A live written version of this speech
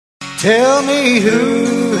Tell me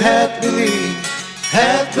who hath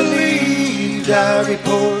believed our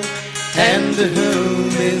report, and to whom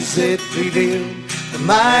is it revealed, the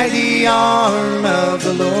mighty arm of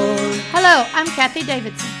the Lord. Hello, I'm Kathie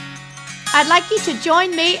Davidson. I'd like you to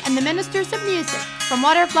join me and the ministers of music from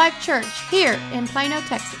Water of Life Church here in Plano,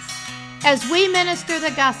 Texas, as we minister the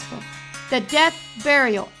gospel, the death,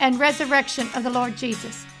 burial, and resurrection of the Lord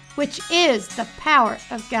Jesus, which is the power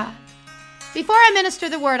of God. Before I minister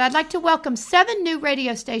the word, I'd like to welcome 7 new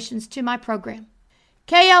radio stations to my program.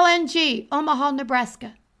 KLNG, Omaha,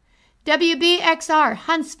 Nebraska. WBXR,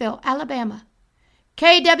 Huntsville, Alabama.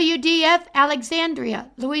 KWDF,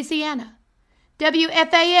 Alexandria, Louisiana.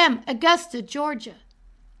 WFAM, Augusta, Georgia.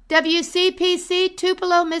 WCPC,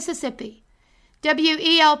 Tupelo, Mississippi.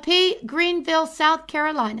 WELP, Greenville, South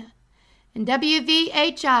Carolina. And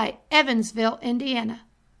WVHI, Evansville, Indiana.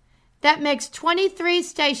 That makes 23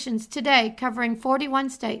 stations today covering 41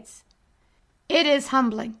 states. It is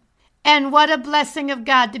humbling. And what a blessing of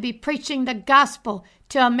God to be preaching the gospel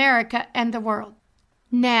to America and the world.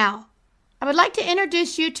 Now, I would like to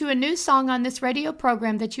introduce you to a new song on this radio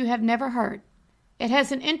program that you have never heard. It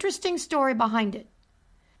has an interesting story behind it.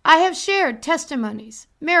 I have shared testimonies,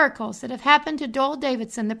 miracles that have happened to Doyle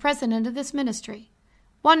Davidson, the president of this ministry.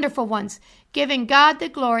 Wonderful ones, giving God the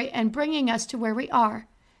glory and bringing us to where we are.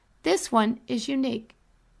 This one is unique.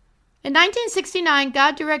 In 1969,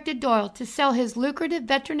 God directed Doyle to sell his lucrative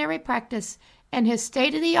veterinary practice and his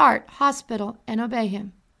state-of-the-art hospital and obey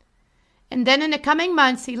him. And then in the coming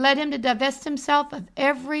months, he led him to divest himself of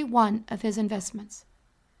every one of his investments.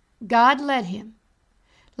 God led him.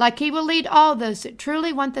 Like he will lead all those that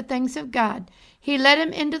truly want the things of God, he led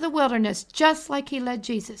him into the wilderness just like he led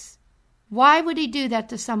Jesus. Why would he do that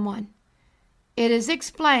to someone? It is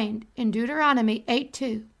explained in Deuteronomy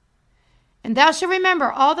 8:2. And thou shalt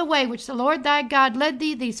remember all the way which the Lord thy God led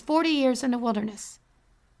thee these 40 years in the wilderness,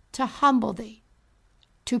 to humble thee,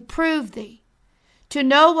 to prove thee, to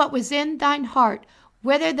know what was in thine heart,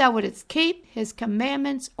 whether thou wouldest keep his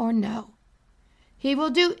commandments or no. He will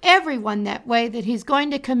do everyone that way that he's going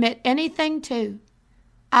to commit anything to.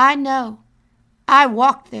 I know. I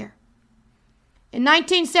walked there. In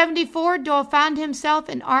 1974, Doyle found himself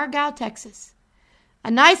in Argyle, Texas. A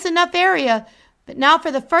nice enough area, but now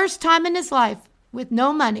for the first time in his life, with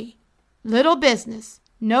no money, little business,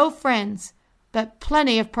 no friends, but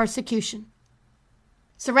plenty of persecution.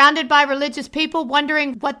 Surrounded by religious people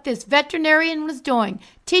wondering what this veterinarian was doing,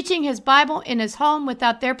 teaching his Bible in his home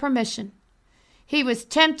without their permission. He was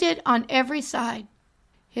tempted on every side.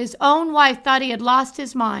 His own wife thought he had lost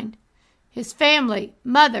his mind. His family,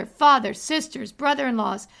 mother, father, sisters,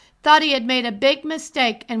 brother-in-laws, thought he had made a big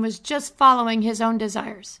mistake and was just following his own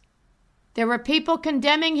desires. There were people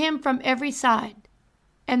condemning him from every side.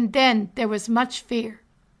 And then there was much fear.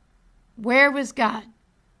 Where was God?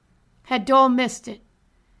 Had Doyle missed it?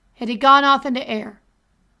 Had he gone off into air?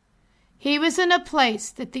 He was in a place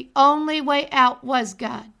that the only way out was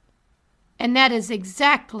God. And that is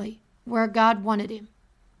exactly where God wanted him.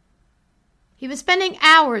 He was spending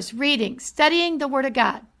hours reading, studying the Word of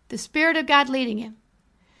God, the Spirit of God leading him.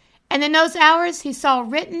 And in those hours, he saw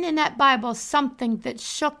written in that Bible something that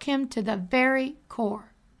shook him to the very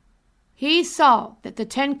core. He saw that the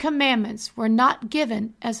 10 Commandments were not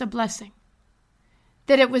given as a blessing,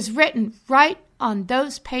 that it was written right on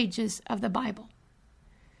those pages of the Bible.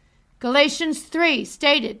 Galatians 3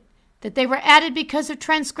 stated that they were added because of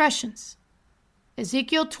transgressions.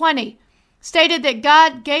 Ezekiel 20 stated that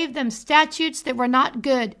God gave them statutes that were not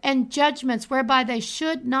good and judgments whereby they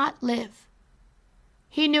should not live.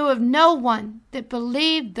 He knew of no one that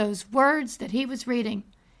believed those words that he was reading.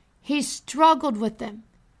 He struggled with them.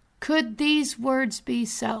 Could these words be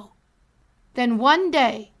so? Then one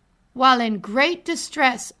day, while in great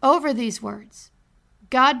distress over these words,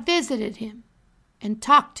 God visited him and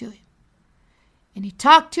talked to him. And he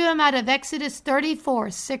talked to him out of Exodus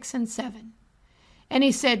 34:6-7. And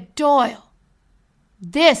he said, Doyle,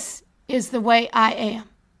 this is the way I am.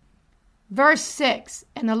 Verse 6,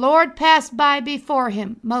 and the Lord passed by before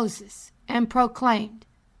him, Moses, and proclaimed,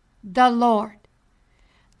 the Lord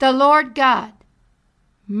God,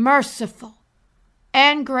 merciful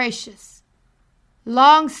and gracious,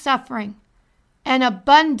 long-suffering and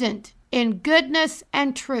abundant in goodness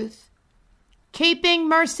and truth, keeping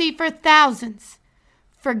mercy for thousands,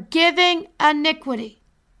 forgiving iniquity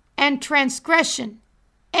and transgression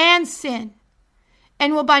and sin,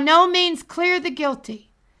 and will by no means clear the guilty,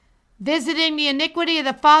 visiting the iniquity of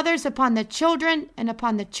the fathers upon the children and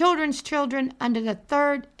upon the children's children unto the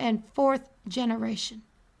 3rd and 4th generation.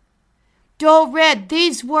 Doyle read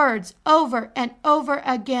these words over and over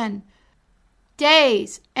again.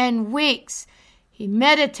 days and weeks, he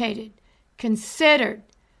meditated, considered,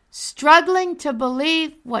 struggling to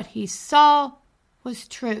believe what he saw was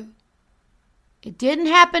true. It didn't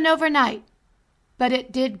happen overnight, but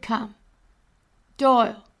it did come.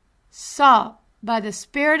 Doyle saw by the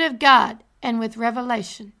Spirit of God and with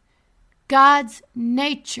revelation God's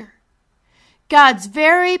nature, God's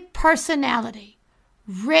very personality,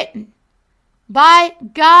 written by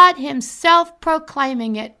God himself,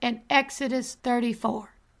 proclaiming it in Exodus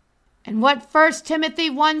 34. And what 1 Timothy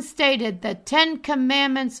 1 stated, the 10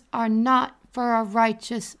 Commandments are not for a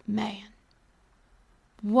righteous man.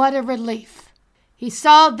 What a relief. He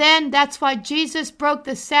saw then, that's why Jesus broke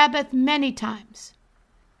the Sabbath many times.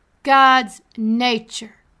 God's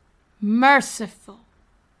nature, merciful,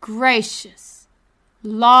 gracious,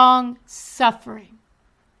 long-suffering,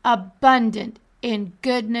 abundant in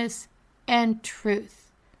goodness and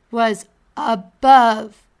truth, was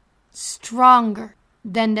above, stronger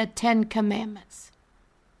than the 10 Commandments.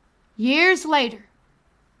 Years later,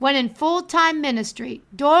 when in full-time ministry,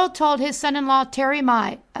 Doyle told his son-in-law Terry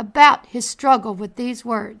Mai about his struggle with these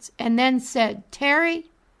words, and then said, "Terry,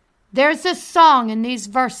 there's a song in these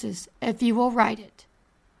verses if you will write it."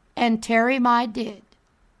 And Terry Mai did.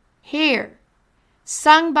 Here,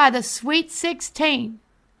 sung by the Sweet 16,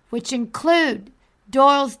 which include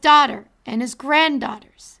Doyle's daughter and his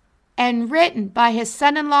granddaughters, and written by his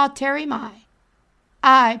son-in-law Terry Mai,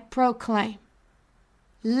 I proclaim.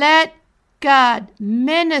 Let God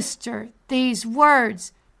minister these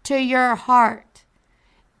words to your heart.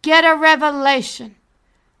 Get a revelation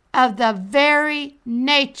of the very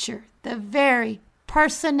nature, the very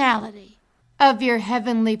personality of your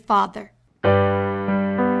Heavenly Father. The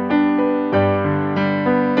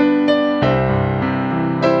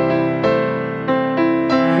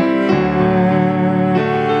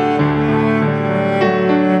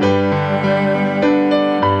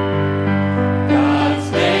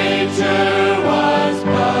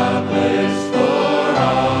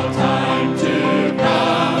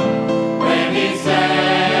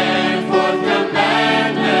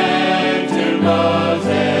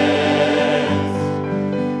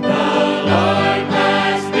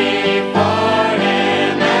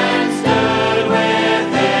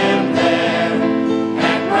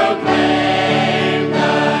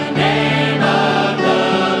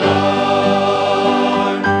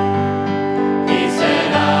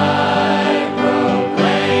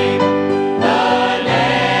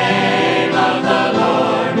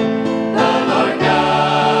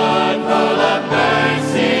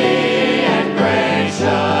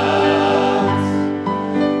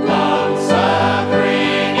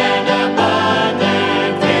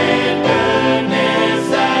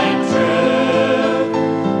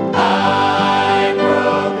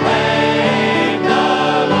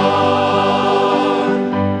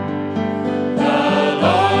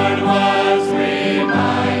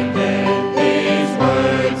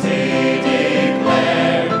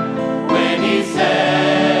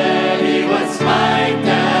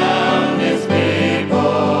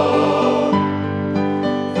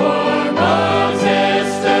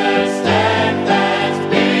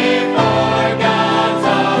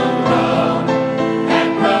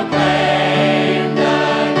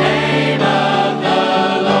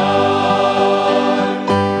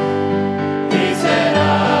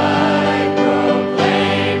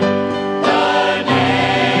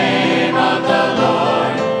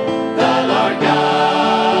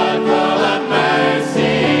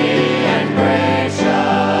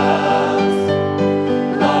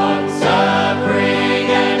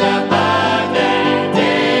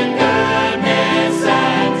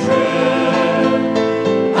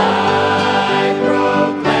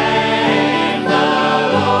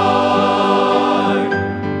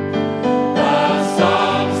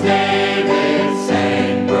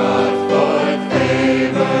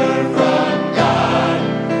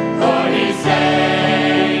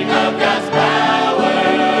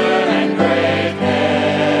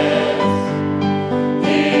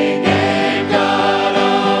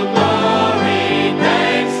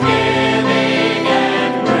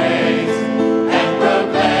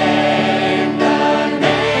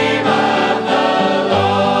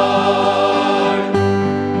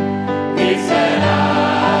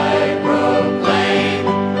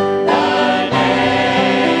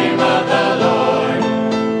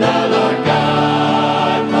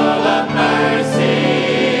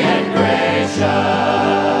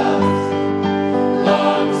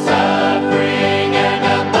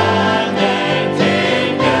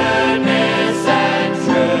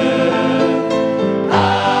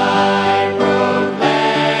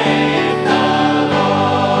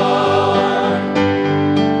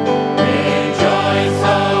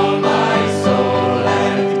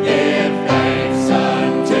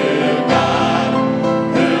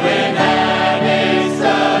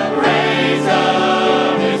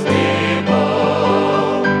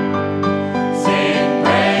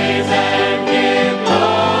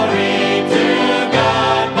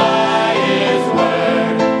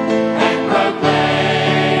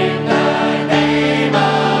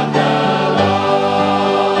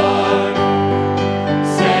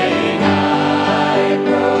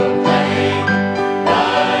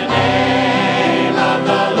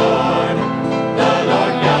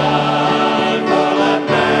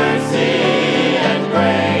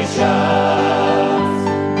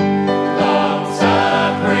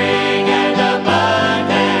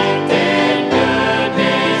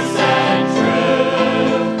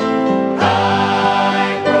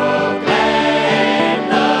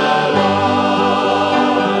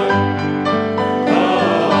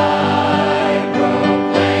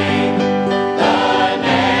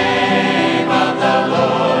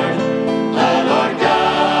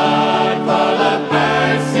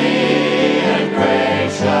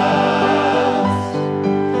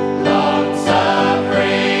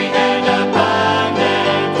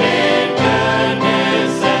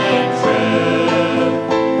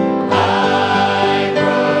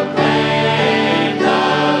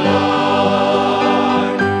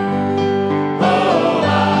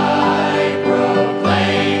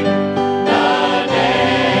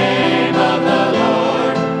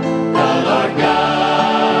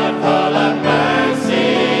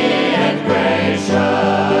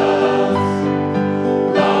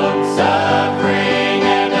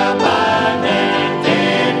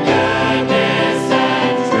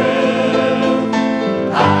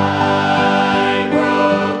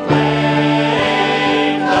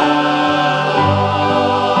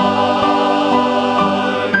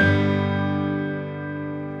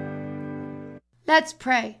Let's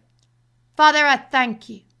pray. Father, I thank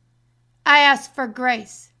you. I ask for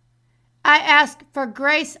grace. I ask for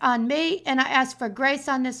grace on me, and I ask for grace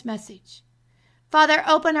on this message. Father,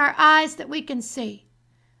 open our eyes that we can see.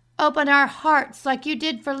 Open our hearts like you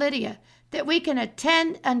did for Lydia, that we can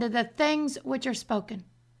attend unto the things which are spoken.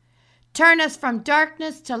 Turn us from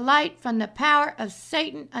darkness to light, from the power of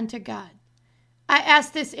Satan unto God. I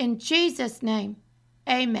ask this in Jesus' name.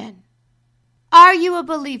 Amen. Are you a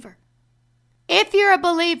believer? If you're a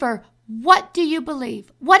believer, what do you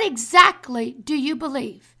believe? What exactly do you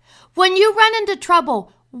believe? When you run into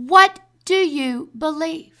trouble, what do you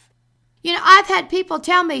believe? You know, I've had people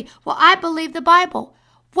tell me, well, I believe the Bible.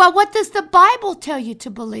 Well, what does the Bible tell you to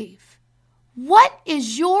believe? What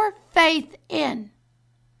is your faith in?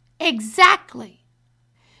 Exactly.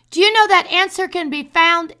 Do you know that answer can be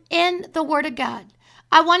found in the Word of God?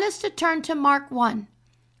 I want us to turn to Mark 1.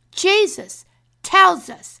 Jesus tells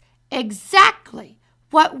us exactly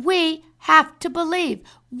what we have to believe,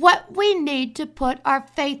 what we need to put our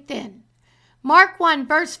faith in. Mark 1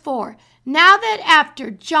 verse 4. Now that after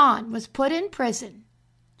John was put in prison,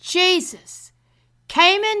 Jesus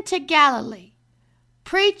came into Galilee,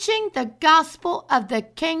 preaching the gospel of the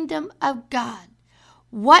kingdom of God.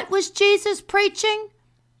 What was Jesus preaching?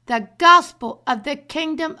 The gospel of the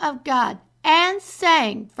kingdom of God, and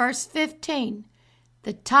saying, verse 15,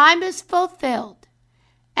 the time is fulfilled,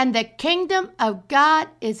 and the kingdom of God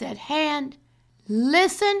is at hand.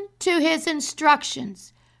 Listen to his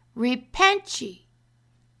instructions. Repent ye,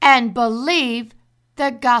 and believe the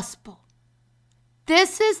gospel.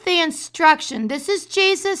 This is the instruction. This is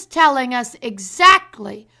Jesus telling us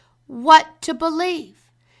exactly what to believe.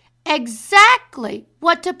 Exactly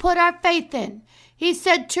what to put our faith in. He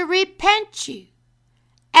said to repent you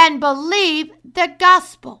and believe the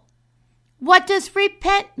gospel. What does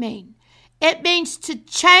repent mean? It means to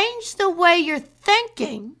change the way you're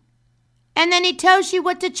thinking, and then he tells you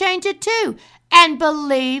what to change it to, and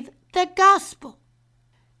believe the gospel.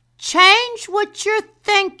 Change what you're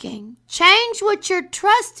thinking, change what your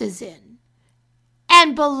trust is in,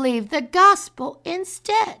 and believe the gospel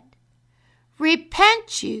instead.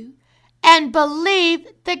 Repent you and believe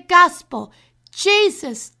the gospel.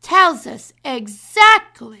 Jesus tells us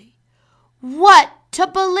exactly what to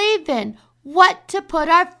believe in, what to put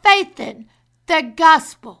our faith in, the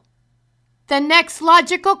gospel. The next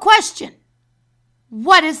logical question,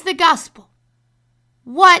 what is the gospel?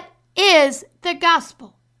 What is the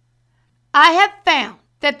gospel? I have found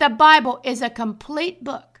that the Bible is a complete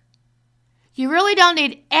book. You really don't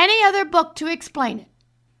need any other book to explain it.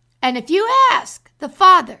 And if you ask the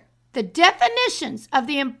Father, the definitions of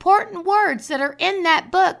the important words that are in that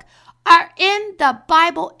book are in the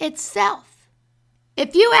Bible itself.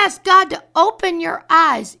 If you ask God to open your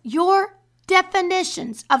eyes, your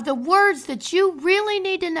definitions of the words that you really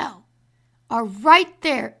need to know are right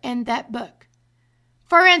there in that book.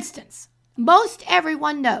 For instance, most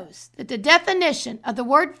everyone knows that the definition of the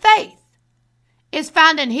word faith is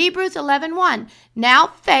found in Hebrews 11:1. Now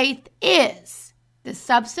faith is the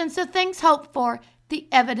substance of things hoped for, the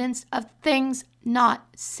evidence of things not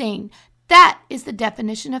seen. That is the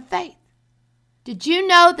definition of faith. Did you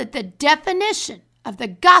know that the definition of the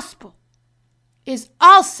gospel is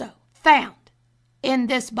also found in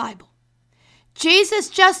this Bible? Jesus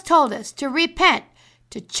just told us to repent,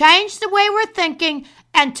 to change the way we're thinking,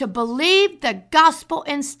 and to believe the gospel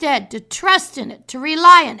instead, to trust in it, to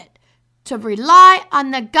rely on it, to rely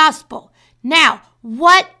on the gospel. Now,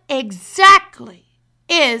 what exactly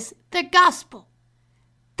is the gospel?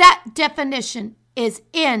 That definition is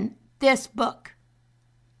in this book.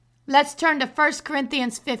 Let's turn to 1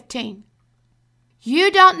 Corinthians 15.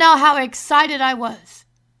 You don't know how excited I was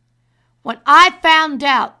when I found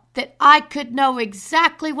out that I could know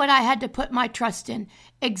exactly what I had to put my trust in,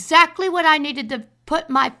 exactly what I needed to put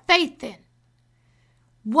my faith in,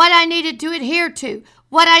 what I needed to adhere to,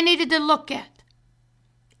 what I needed to look at,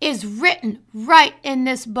 is written right in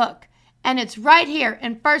this book. And it's right here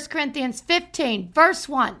in 1 Corinthians 15, verse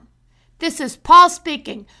 1. This is Paul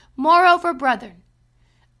speaking. Moreover, brethren,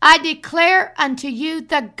 I declare unto you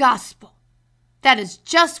the gospel. That is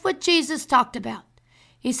just what Jesus talked about.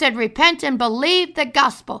 He said, repent and believe the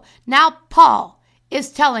gospel. Now Paul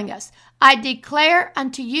is telling us, I declare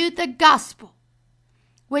unto you the gospel,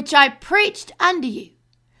 which I preached unto you,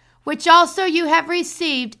 which also you have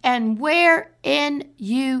received, and wherein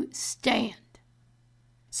you stand.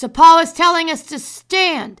 So Paul is telling us to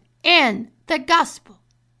stand in the gospel.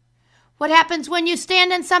 What happens when you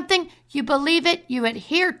stand in something? You believe it, you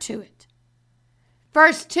adhere to it.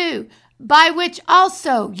 Verse 2, by which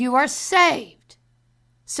also you are saved.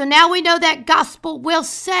 So now we know that gospel will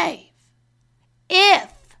save.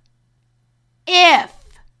 if.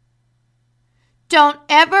 Don't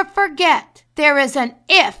ever forget there is an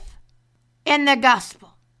if in the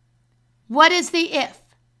gospel. What is the if?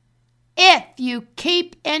 If you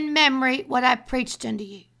keep in memory what I preached unto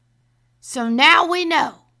you. So now we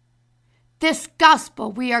know this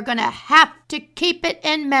gospel, we are going to have to keep it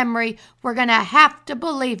in memory. We're going to have to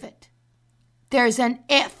believe it. There's an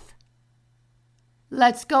if.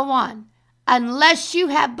 Let's go on. Unless you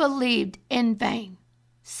have believed in vain.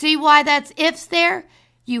 See why that's ifs there?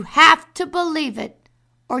 You have to believe it,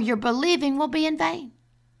 or your believing will be in vain.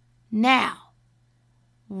 Now,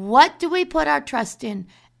 what do we put our trust in,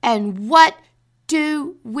 and what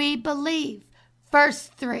do we believe? Verse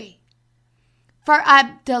 3. For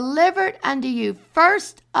I delivered unto you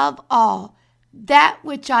first of all that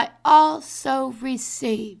which I also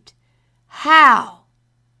received. How?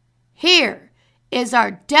 Here is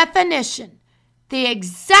our definition, the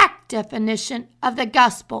exact definition of the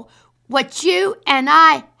gospel, what you and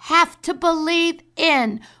I have to believe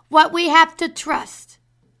in, what we have to trust.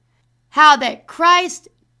 How that Christ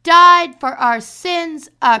died for our sins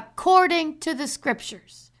according to the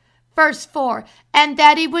scriptures. Verse 4, and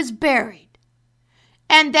that he was buried,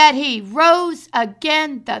 and that he rose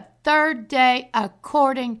again the third day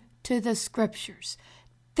according to the scriptures.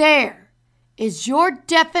 There is your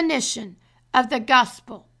definition of the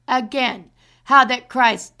gospel. Again, how that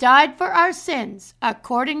Christ died for our sins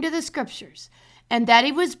according to the scriptures, and that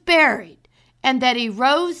he was buried, and that he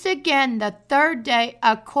rose again the third day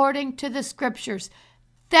according to the scriptures.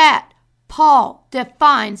 That Paul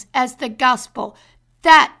defines as the gospel.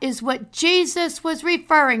 That is what Jesus was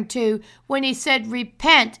referring to when he said,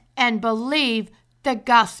 repent and believe the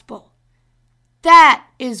gospel. That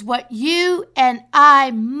is what you and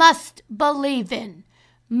I must believe in,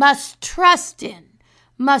 must trust in,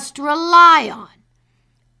 must rely on,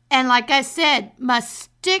 and like I said, must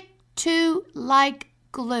stick to like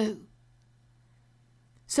glue.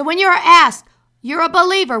 So when you're asked, you're a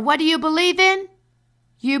believer, what do you believe in?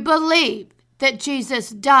 You believe that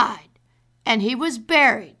Jesus died, and he was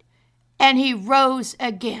buried, and he rose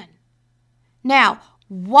again. Now,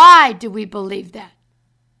 why do we believe that?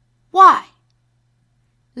 Why?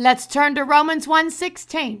 Let's turn to Romans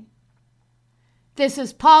 1:16. This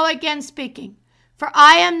is Paul again speaking. For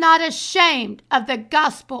I am not ashamed of the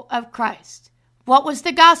gospel of Christ. What was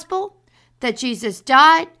the gospel? That Jesus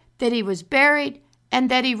died, that he was buried, and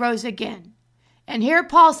that he rose again. And here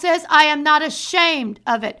Paul says, I am not ashamed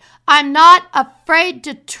of it. I'm not afraid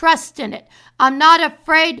to trust in it. I'm not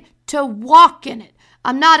afraid to walk in it.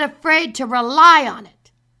 I'm not afraid to rely on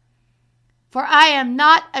it. For I am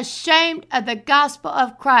not ashamed of the gospel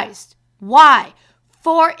of Christ. Why?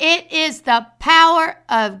 For it is the power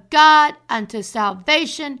of God unto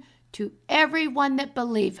salvation to everyone that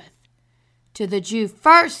believeth, to the Jew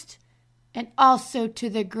first, and also to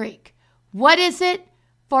the Greek. What is it?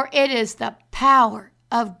 For it is the power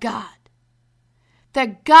of God.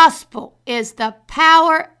 The gospel is the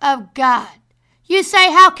power of God. You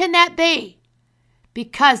say, how can that be?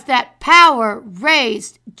 Because that power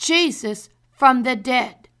raised Jesus from the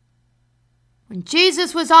dead. When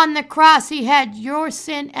Jesus was on the cross, he had your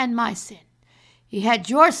sin and my sin. He had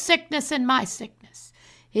your sickness and my sickness.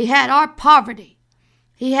 He had our poverty.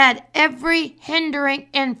 He had every hindering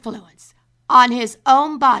influence on his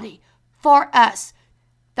own body for us.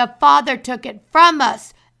 The Father took it from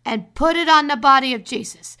us and put it on the body of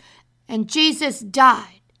Jesus. And Jesus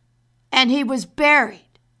died, and he was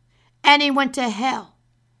buried, and he went to hell.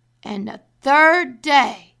 And the third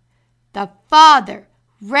day, the Father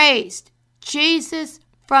raised Jesus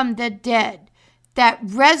from the dead. That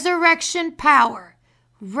resurrection power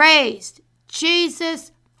raised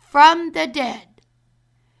Jesus from the dead.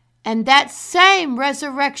 And that same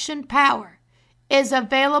resurrection power is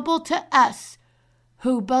available to us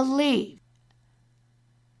who believe.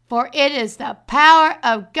 For it is the power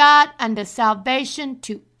of God unto salvation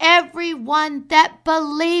to everyone that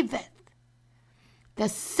believeth. The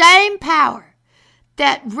same power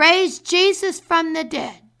that raised Jesus from the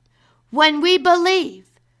dead. When we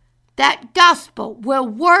believe, that gospel will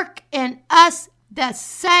work in us the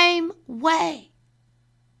same way.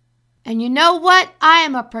 And you know what? I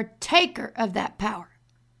am a partaker of that power.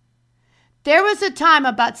 There was a time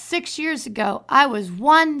about 6 years ago, I was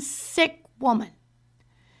one sick woman.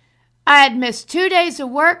 I had missed 2 days of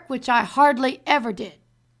work, which I hardly ever did.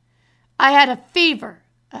 I had a fever,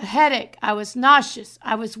 a headache, I was nauseous,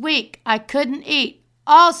 I was weak, I couldn't eat,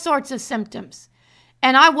 all sorts of symptoms.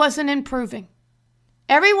 And I wasn't improving.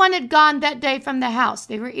 Everyone had gone that day from the house.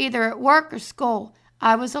 They were either at work or school.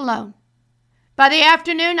 I was alone. By the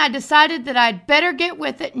afternoon, I decided that I'd better get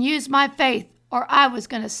with it and use my faith or I was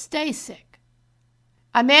going to stay sick.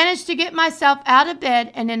 I managed to get myself out of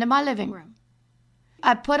bed and into my living room.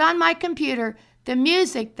 I put on my computer the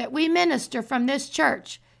music that we minister from this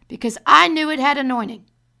church because I knew it had anointing.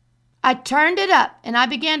 I turned it up and I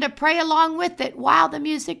began to pray along with it while the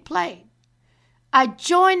music played. I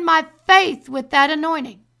joined my faith with that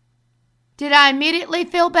anointing. Did I immediately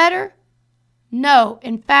feel better? No,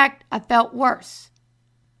 in fact, I felt worse.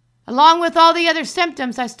 Along with all the other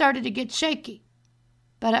symptoms, I started to get shaky.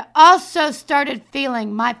 But I also started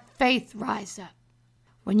feeling my faith rise up.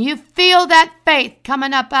 When you feel that faith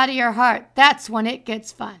coming up out of your heart, that's when it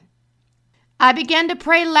gets fun. I began to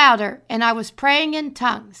pray louder, and I was praying in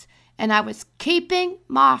tongues, and I was keeping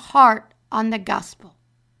my heart on the gospel.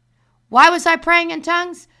 Why was I praying in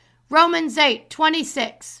tongues? Romans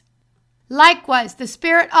 8:26. Likewise, the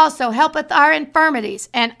Spirit also helpeth our infirmities,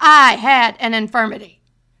 and I had an infirmity.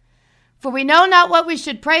 For we know not what we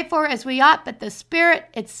should pray for as we ought, but the Spirit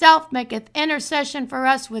itself maketh intercession for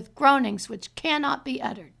us with groanings which cannot be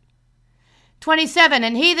uttered. 27,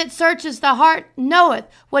 and he that searches the heart knoweth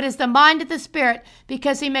what is the mind of the Spirit,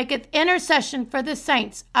 because he maketh intercession for the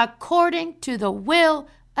saints according to the will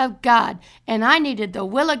of God. And I needed the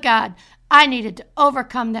will of God. I needed to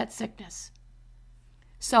overcome that sickness.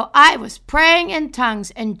 So I was praying in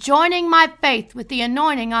tongues and joining my faith with the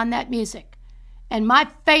anointing on that music. And my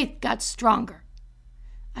faith got stronger.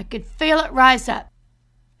 I could feel it rise up.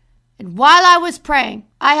 And while I was praying,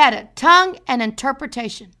 I had a tongue and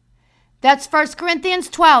interpretation. That's 1 Corinthians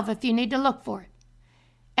 12 if you need to look for it.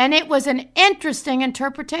 And it was an interesting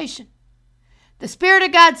interpretation. The Spirit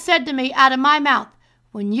of God said to me out of my mouth,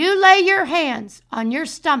 when you lay your hands on your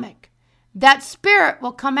stomach, that spirit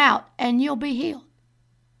will come out and you'll be healed.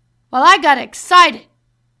 Well, I got excited.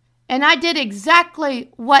 And I did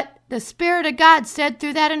exactly what the Spirit of God said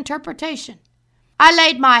through that interpretation. I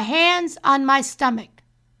laid my hands on my stomach.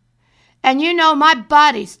 And my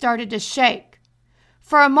body started to shake.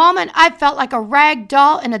 For a moment, I felt like a rag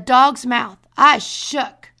doll in a dog's mouth. I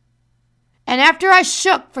shook. And after I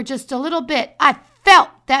shook for just a little bit, I felt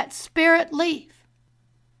that spirit leave.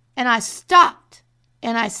 And I stopped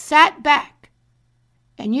and I sat back.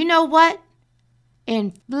 And you know what?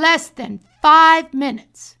 In less than 5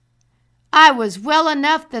 minutes, I was well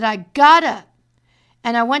enough that I got up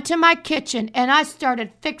and I went to my kitchen and I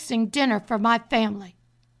started fixing dinner for my family.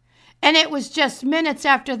 And it was just minutes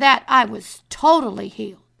after that I was totally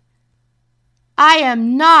healed. I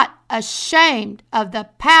am not ashamed of the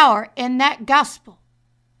power in that gospel.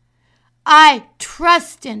 I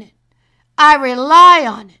trust in it. I rely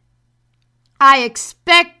on it. I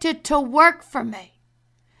expect it to work for me.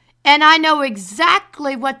 And I know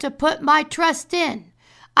exactly what to put my trust in.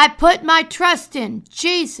 I put my trust in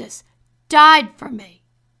Jesus died for me.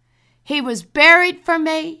 He was buried for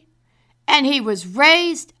me, and he was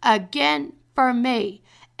raised again for me.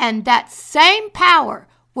 And that same power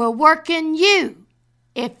will work in you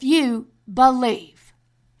if you believe.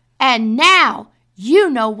 And now you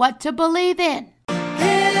know what to believe in.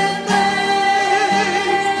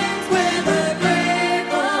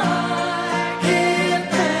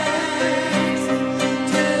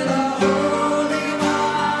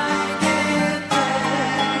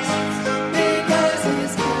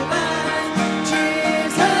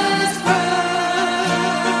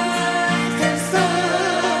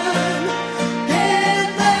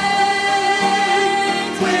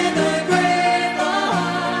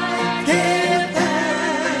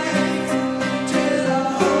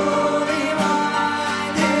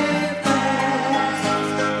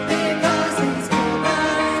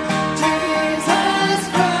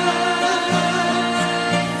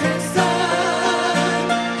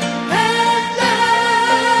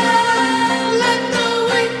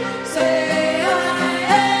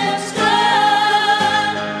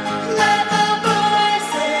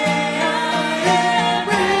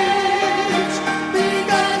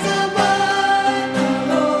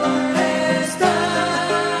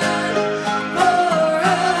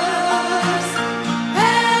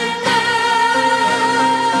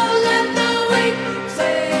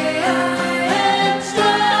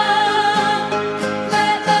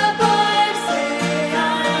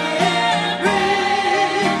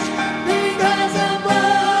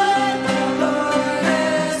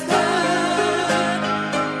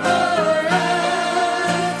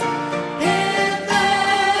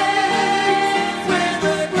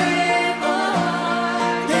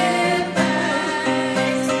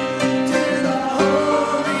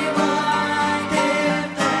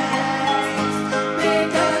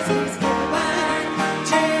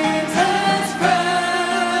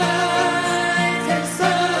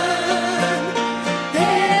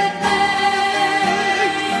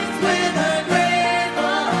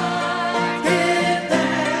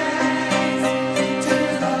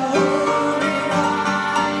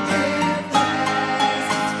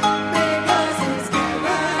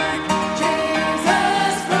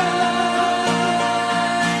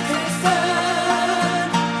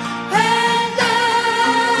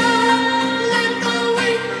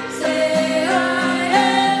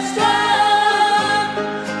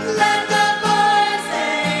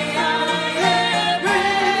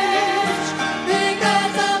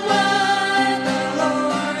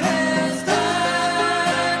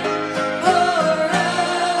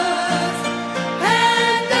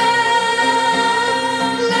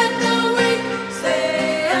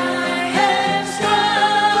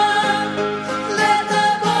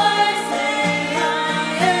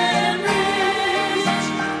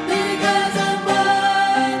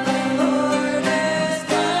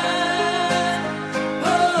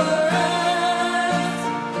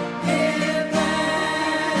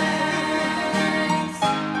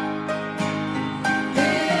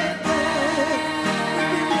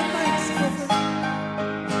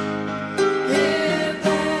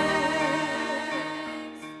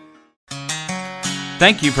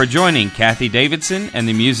 Thank you for joining Kathie Davidson and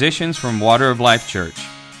the musicians from Water of Life Church.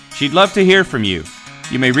 She'd love to hear from you.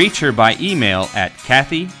 You may reach her by email at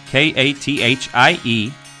Kathie,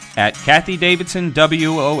 Kathie, at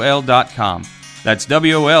KathieDavidsonWOL.com. That's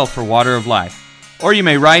WOL for Water of Life. Or you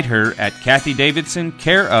may write her at Kathie Davidson,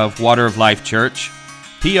 care of Water of Life Church,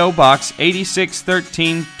 P.O. Box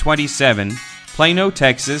 861327, Plano,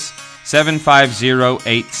 Texas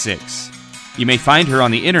 75086. You may find her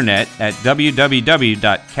on the internet at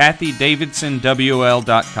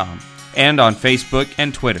www.KathieDavidsonWOL.com and on Facebook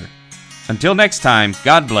and Twitter. Until next time,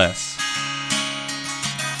 God bless.